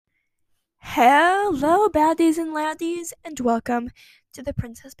Hello, baddies and laddies, and welcome to the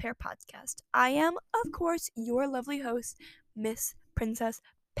Princess Pear Podcast. I am, of course, your lovely host, Miss Princess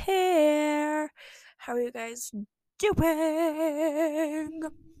Pear. How are you guys doing?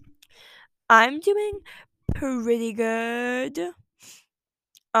 I'm doing pretty good.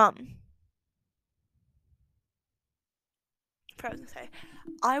 I was gonna say,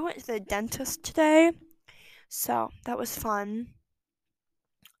 I went to the dentist today, so that was fun.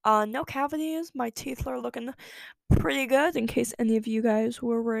 No cavities. My teeth are looking pretty good. In case any of you guys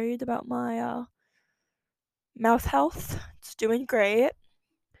were worried about my mouth health, it's doing great.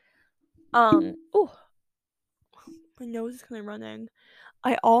 Oh, my nose is kind of running.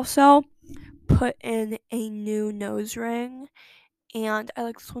 I also put in a new nose ring, and I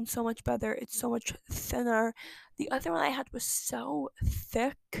like this one so much better. It's so much thinner. The other one I had was so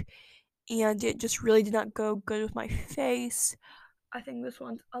thick, and it just really did not go good with my face. I think this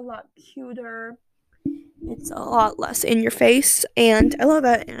one's a lot cuter. It's a lot less in your face, and I love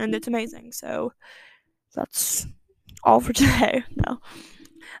it, and it's amazing. So that's all for today. No,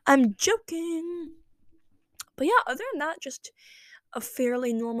 I'm joking. But yeah, other than that, just a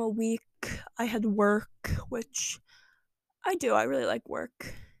fairly normal week. I had work, which I do. I really like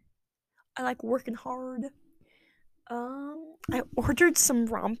work. I like working hard. I ordered some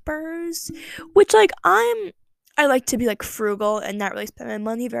rompers, which I like to be like frugal and not really spend my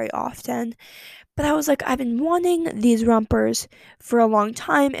money very often. But I was like, I've been wanting these rompers for a long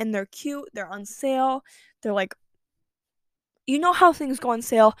time, and they're cute. They're on sale. They're like, you know how things go on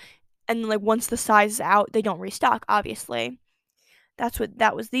sale, and like once the size is out, they don't restock. Obviously,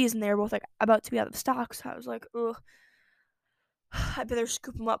 that was these, and they were both like about to be out of stock. So I was like, ugh, I better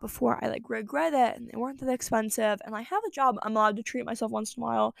scoop them up before I like regret it. And they weren't that expensive, and I have a job. I'm allowed to treat myself once in a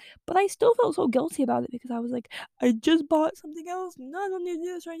while, but I still felt so guilty about it because I was like, I just bought something else. No, I don't need to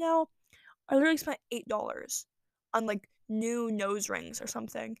do this right now. I literally spent $8 on like new nose rings or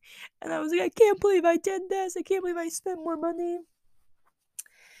something, and I was like, I can't believe I did this. I can't believe I spent more money.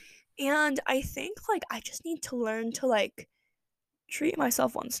 And I think like I just need to learn to like treat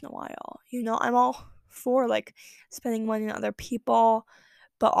myself once in a while. I'm all for like spending money on other people,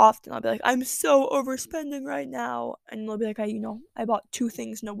 but often I'll be like, I'm so overspending right now, and they'll be like, I bought 2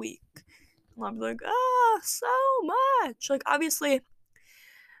 things in a week, and I'll be like, so much. Like obviously,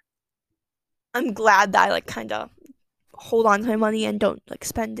 I'm glad that I like kind of hold on to my money and don't like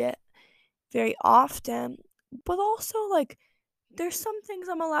spend it very often, but also like there's some things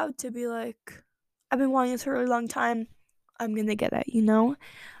I'm allowed to be like, I've been wanting this for a really long time. I'm gonna get it.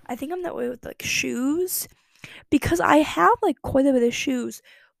 I think I'm that way with like shoes because I have like quite a bit of shoes,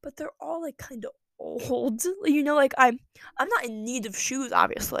 but they're all like kind of old. Like I'm not in need of shoes,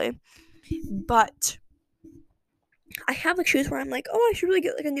 obviously, but I have like shoes where I'm like, oh, I should really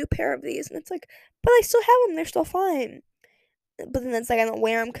get like a new pair of these, and it's like, but I still have them. They're still fine. But then it's like I don't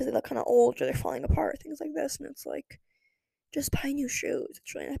wear them because they look kind of old or they're falling apart, things like this, and it's like, just buy new shoes.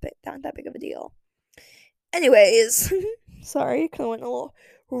 It's really not that big of a deal. Anyways, sorry, kind of went a little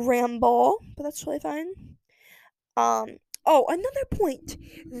ramble, but that's really fine. Another point.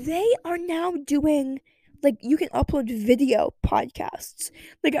 They are now doing like you can upload video podcasts.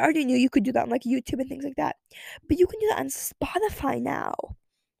 Like I already knew you could do that on like YouTube and things like that, but you can do that on Spotify now.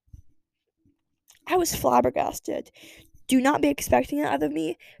 I was flabbergasted. Do not be expecting it out of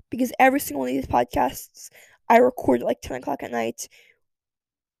me because every single one of these podcasts I record at like 10 o'clock at night,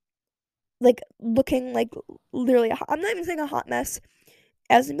 like looking like literally, I'm not even saying a hot mess,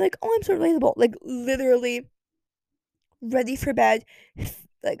 as in like, oh, I'm so relatable, like literally ready for bed,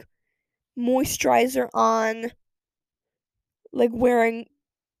 like moisturizer on, like wearing,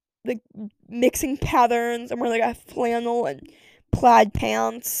 like mixing patterns. I'm wearing like a flannel and plaid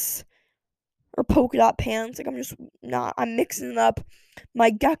pants or polka dot pants. Like I'm mixing it up.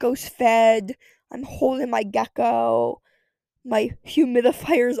 My gecko's fed. I'm holding my gecko. My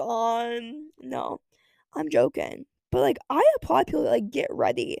humidifier's on. No, I'm joking. But like I applaud people that like get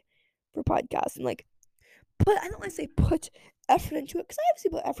ready for podcasts and like I don't want to say put effort into it because I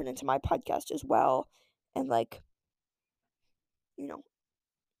obviously put effort into my podcast as well. And like, you know,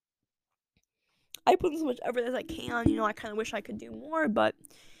 I put in so much effort as I can. I kind of wish I could do more, but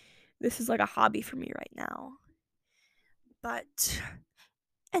this is like a hobby for me right now. But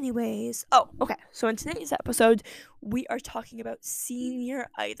anyways, okay. So in today's episode, we are talking about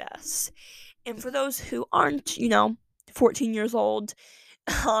senioritis. And for those who aren't, 14 years old,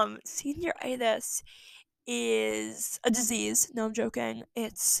 senioritis is a disease. No, I'm joking.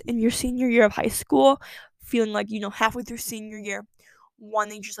 It's in your senior year of high school, feeling like, halfway through senior year,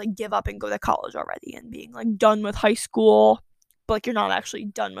 wanting to just like give up and go to college already and being like done with high school, but like you're not actually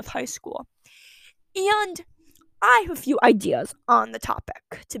done with high school. And I have a few ideas on the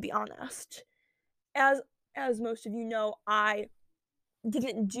topic, to be honest. As most of you know, I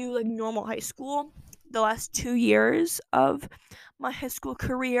didn't do like normal high school the last 2 years of my high school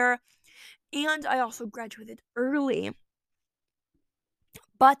career, and I also graduated early.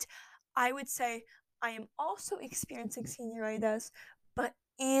 But I would say I am also experiencing senioritis, but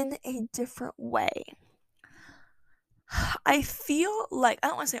in a different way. I feel like, I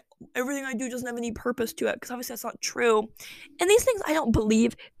don't want to say everything I do doesn't have any purpose to it, because obviously that's not true. And these things I don't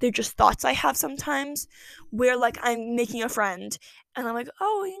believe, they're just thoughts I have sometimes, where like I'm making a friend and I'm like,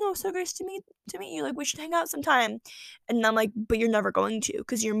 oh, so nice to meet you, like we should hang out sometime. And I'm like, but you're never going to,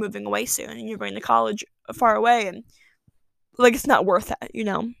 because you're moving away soon and you're going to college far away, and like it's not worth it,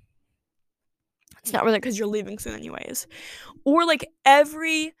 it's not worth it because you're leaving soon anyways. Or like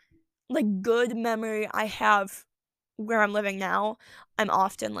every like good memory I have where I'm living now, I'm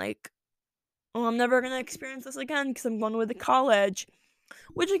often like, oh, I'm never gonna experience this again because I'm going away to college,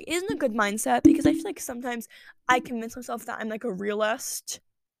 which like isn't a good mindset, because I feel like sometimes I convince myself that I'm like a realist,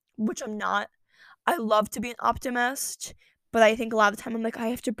 which I'm not. I love to be an optimist, but I think a lot of the time I'm like, I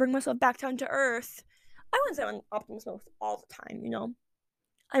have to bring myself back down to earth. I wouldn't say I'm an optimist all the time,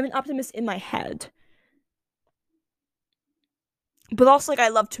 I'm an optimist in my head. But also, like, I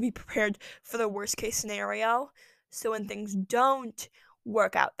love to be prepared for the worst case scenario. So when things don't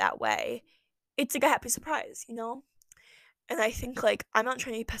work out that way, it's like a happy surprise, And I think, like, I'm not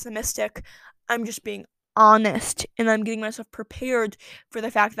trying to be pessimistic. I'm just being honest. And I'm getting myself prepared for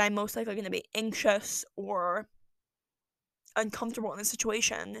the fact that I'm most likely going to be anxious or uncomfortable in the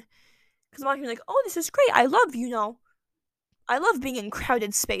situation. Because I'm not going to be like, oh, this is great. I love being in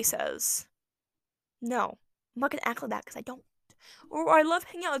crowded spaces. No, I'm not going to act like that because I don't. Or I love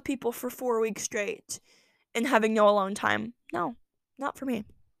hanging out with people for 4 weeks straight and having no alone time. No, not for me.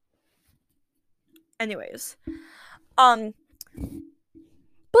 Anyways, but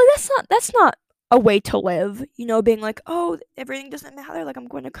that's not a way to live, being like, oh, everything doesn't matter, like I'm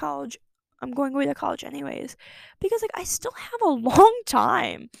going away to college anyways, because like I still have a long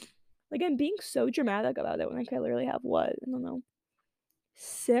time. Like I'm being so dramatic about it when like I literally have what, I don't know,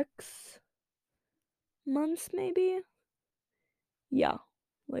 6 months maybe. Yeah,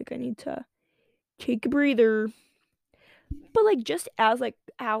 like I need to take a breather. But like just as like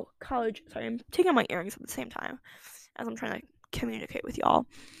how college, sorry, I'm taking out my earrings at the same time as I'm trying to communicate with y'all.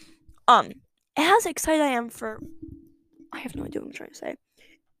 As excited I am for, I have no idea what I'm trying to say.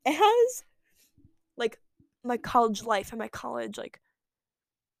 As like my college life and my college like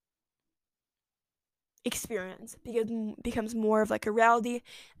experience becomes more of like a reality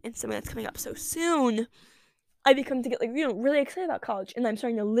and something that's coming up so soon, I become to get like really excited about college, and I'm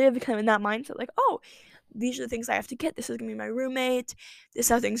starting to live kind of in that mindset, like, oh, these are the things I have to get. This is gonna be my roommate. This is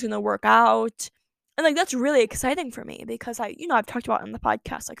how things are gonna work out, and like that's really exciting for me because I've talked about on the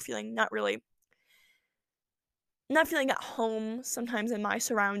podcast like feeling not feeling at home sometimes in my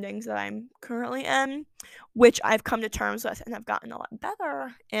surroundings that I'm currently in, which I've come to terms with and have gotten a lot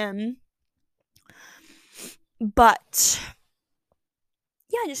better in. But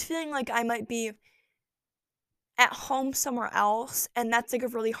yeah, just feeling like I might be at home somewhere else, and that's like a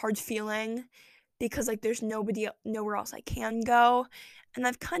really hard feeling because like there's nowhere else I can go. And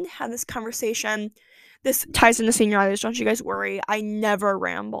I've kind of had this conversation. This ties into senioritis, don't you guys worry. I never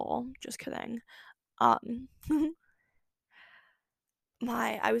ramble. Just kidding. I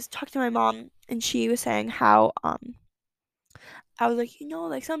was talking to my mom and she was saying how I was like,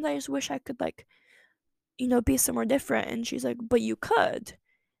 like sometimes I just wish I could like, be somewhere different, and she's like, but you could.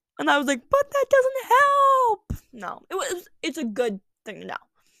 And I was like, but that doesn't help. No, it's a good thing to know.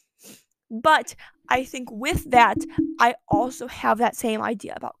 But I think with that, I also have that same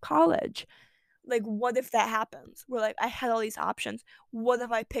idea about college. Like, what if that happens? Where, like, I had all these options. What if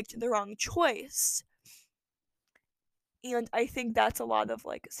I picked the wrong choice? And I think that's a lot of,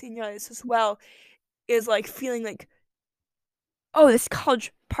 like, senioritis as well, is, like, feeling like, oh, this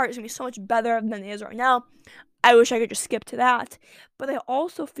college part is going to be so much better than it is right now. I wish I could just skip to that. But I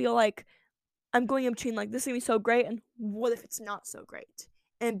also feel like I'm going in between, like, this is going to be so great, and what if it's not so great?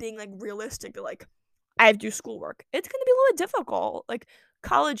 And being, like, realistic, like, I have to do schoolwork. It's going to be a little bit difficult. Like,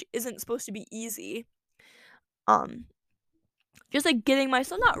 college isn't supposed to be easy. Just, like, getting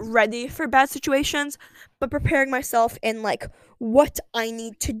myself not ready for bad situations, but preparing myself in, like, what I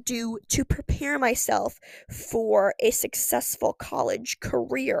need to do to prepare myself for a successful college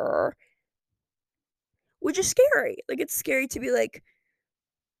career. Which is scary. Like, it's scary to be like,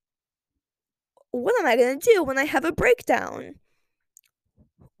 what am I going to do when I have a breakdown?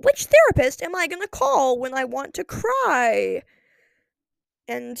 Which therapist am I going to call when I want to cry?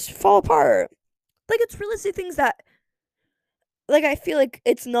 and fall apart. Like, it's realistic things that, like, I feel like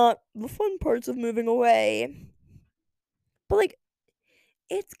it's not the fun parts of moving away, but like,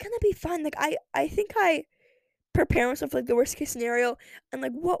 it's gonna be fun. Like, I think I prepare myself for like the worst case scenario, and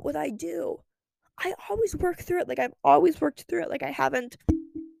like, what would I do? I always work through it. Like, I've always worked through it. Like, I haven't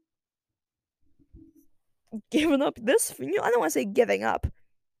given up this. I don't want to say giving up,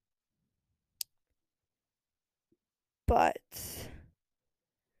 but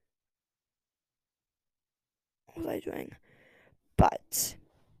what was I doing? But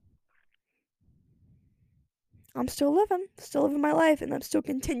I'm still living my life, and I'm still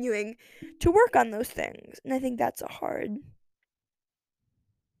continuing to work on those things. And I think that's not a hard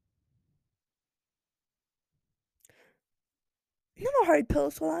pill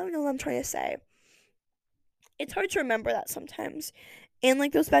to swallow. I don't know what I'm trying to say. It's hard to remember that sometimes. In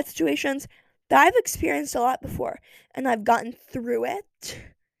like those bad situations that I've experienced a lot before, and I've gotten through it,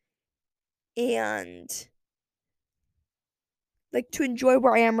 and like to enjoy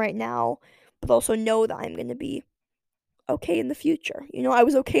where I am right now, but also know that I'm gonna be okay in the future. I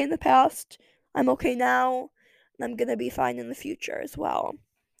was okay in the past, I'm okay now, and I'm gonna be fine in the future as well.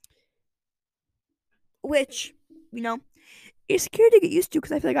 Which, you know, is scary to get used to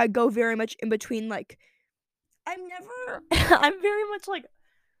because I feel like I go very much in between. Like, I'm never, I'm very much like,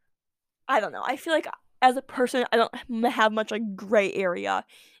 I don't know. I feel like as a person, I don't have much like gray area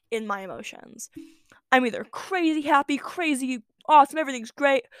in my emotions. I'm either crazy happy, crazy awesome, everything's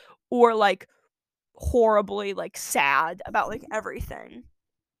great, or like horribly like sad about like everything.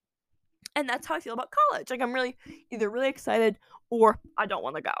 And that's how I feel about college. Like, I'm really either really excited or I don't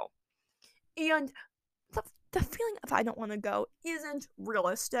want to go. And the feeling of I don't want to go isn't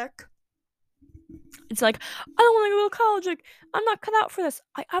realistic. It's like, I don't want to go to college. Like, I'm not cut out for this.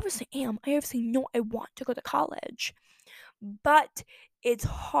 I obviously am. I obviously know I want to go to college. But it's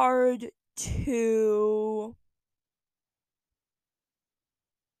hard to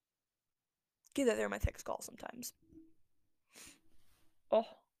get there on my thick skull sometimes. Oh,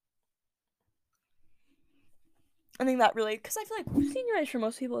 I think that really, because I feel like senioritis for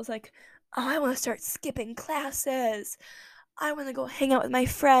most people is like, oh, I want to start skipping classes. I want to go hang out with my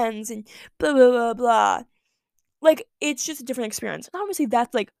friends and blah, blah, blah, blah. Like, it's just a different experience. And obviously,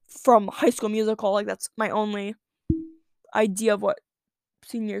 that's like from High School Musical. Like, that's my only idea of what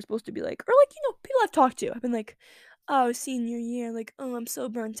senior is supposed to be like. Or, like, people I've talked to. I've been like, oh, senior year. Like, oh, I'm so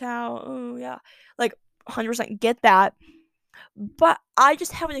burnt out. Oh, yeah. Like, 100% get that. But I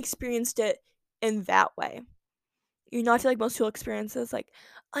just haven't experienced it in that way. I feel like most people experience this like,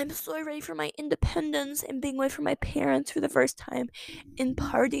 I'm so ready for my independence and being away from my parents for the first time and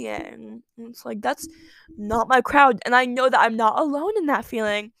partying. And it's like, that's not my crowd. And I know that I'm not alone in that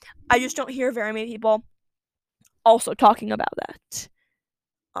feeling. I just don't hear very many people also talking about that.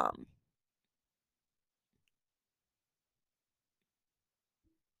 Um,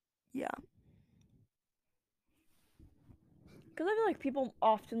 yeah. Because I feel like people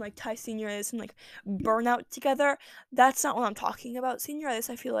often like tie senioritis and like burnout together. That's not what I'm talking about. Senioritis,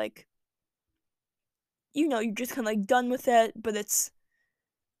 I feel like, you're just kind of like done with it, but it's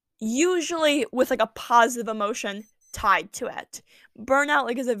usually with like a positive emotion tied to it. Burnout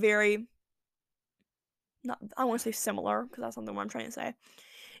like is a very, not, I want to say similar because that's something what I'm trying to say,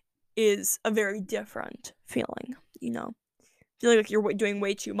 is a very different feeling. Feeling like you're doing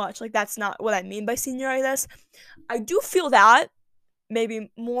way too much. Like, that's not what I mean by senioritis. I do feel that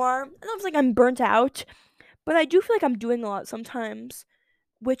maybe more. I don't feel like I'm burnt out, but I do feel like I'm doing a lot sometimes,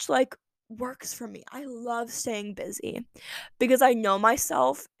 which like works for me. I love staying busy because I know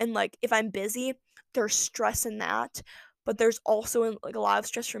myself, and like if I'm busy, there's stress in that, but there's also like a lot of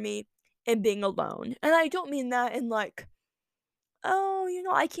stress for me in being alone. And I don't mean that in like, oh,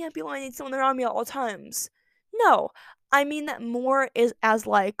 I can't be alone, I need someone around me at all times. No, I mean that more is as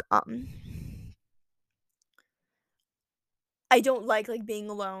like I don't like being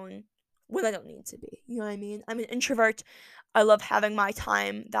alone when I don't need to be. You know what I mean? I'm an introvert. I love having my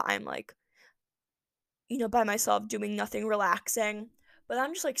time that I'm like, by myself doing nothing relaxing. But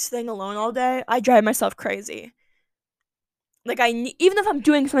I'm just like sitting alone all day. I drive myself crazy. Like, even if I'm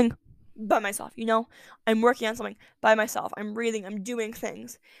doing something by myself, I'm working on something by myself. I'm reading, I'm doing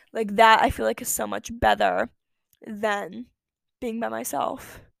things. Like that I feel like is so much better than being by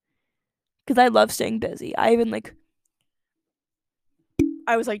myself. Cuz I love staying busy. I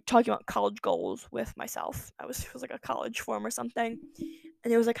was like talking about college goals with myself. It was like a college form or something.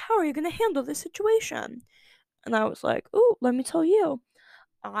 And it was like, how are you going to handle this situation? And I was like, "Ooh, let me tell you.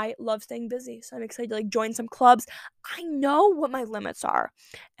 I love staying busy, so I'm excited to like join some clubs. I know what my limits are."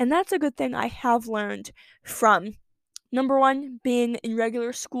 And that's a good thing I have learned from Number one, being in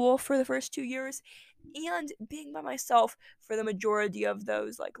regular school for the first 2 years, and being by myself for the majority of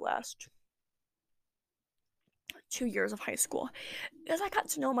those like last 2 years of high school, because I got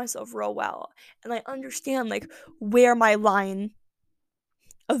to know myself real well, and I understand like where my line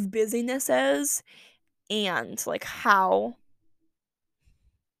of busyness is, and like how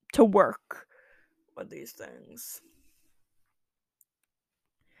to work with these things,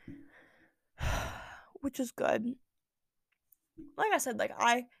 which is good. Like I said, like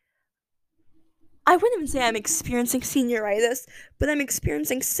I wouldn't even say I'm experiencing senioritis, but I'm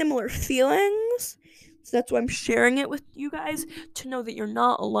experiencing similar feelings. So that's why I'm sharing it with you guys, to know that you're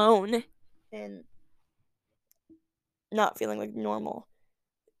not alone and not feeling like normal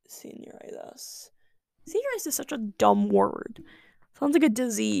senioritis. Senioritis is such a dumb word. Sounds like a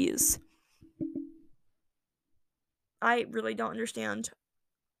disease. I really don't understand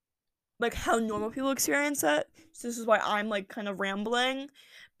like how normal people experience it. So this is why I'm like kind of rambling,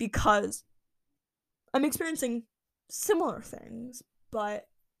 because I'm experiencing similar things, but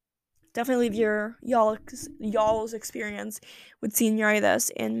definitely leave y'all's experience with senioritis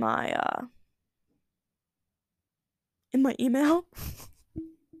in my email.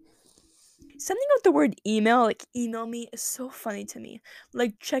 Something with the word email, like email me, is so funny to me.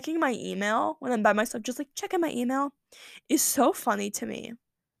 Like checking my email when I'm by myself, just like checking my email, is so funny to me.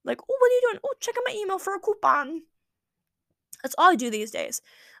 Like, oh, what are you doing? Oh, checking my email for a coupon. That's all I do these days.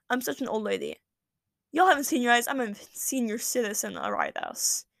 I'm such an old lady. Y'all haven't seniorized. I'm a senior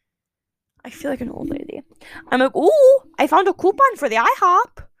citizen-itis. I feel like an old lady. I'm like, ooh, I found a coupon for the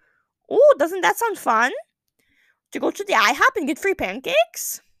IHOP. Ooh, doesn't that sound fun? To go to the IHOP and get free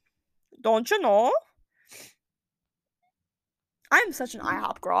pancakes? Don't you know? I'm such an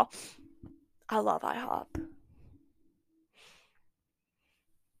IHOP girl. I love IHOP.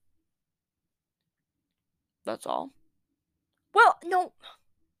 That's all. Well, no,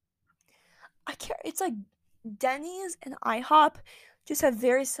 I can't. It's like Denny's and IHOP just have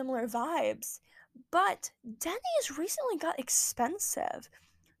very similar vibes. But Denny's recently got expensive.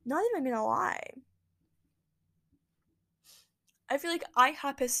 Not even gonna lie. I feel like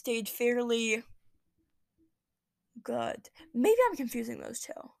IHOP has stayed fairly good. Maybe I'm confusing those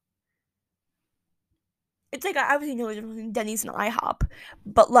two. It's like I obviously know the difference between Denny's and IHOP,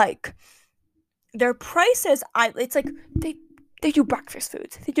 but like their prices, it's like they do breakfast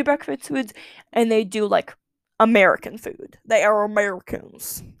foods. They do breakfast foods, and they do like American food. They are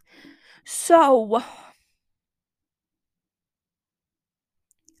Americans. So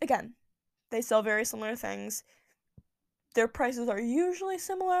again, they sell very similar things. Their prices are usually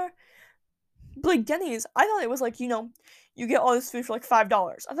similar. But like Denny's, I thought it was like, you get all this food for like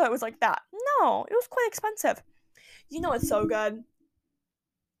 $5. I thought it was like that. No, it was quite expensive. You know it's so good?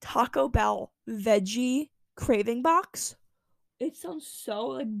 Taco Bell veggie craving box. It sounds so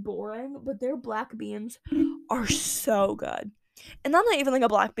like boring, but their black beans are so good. And I'm not even like a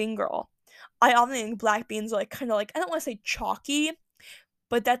black bean girl. I often think black beans are like kind of like, I don't want to say chalky,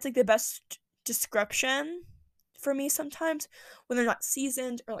 but that's like the best description for me sometimes when they're not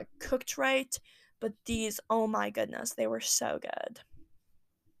seasoned or like cooked right. But these, oh my goodness, they were so good.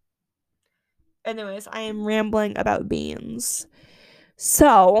 Anyways, I am rambling about beans.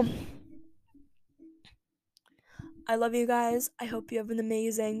 So, I love you guys. I hope you have an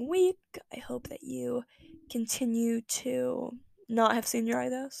amazing week. I hope that you continue to not have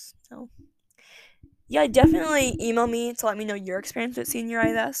senioritis. So, yeah, definitely email me to let me know your experience with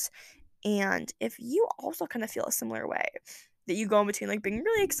senioritis. And if you also kind of feel a similar way, that you go in between like being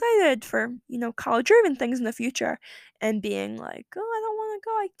really excited for, college or even things in the future, and being like, oh, I don't want to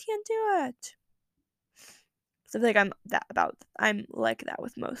go, I can't do it. So I feel like I'm like that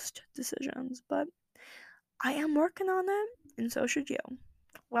with most decisions, but I am working on it, and so should you.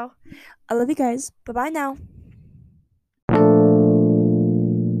 Well, I love you guys. Bye bye now.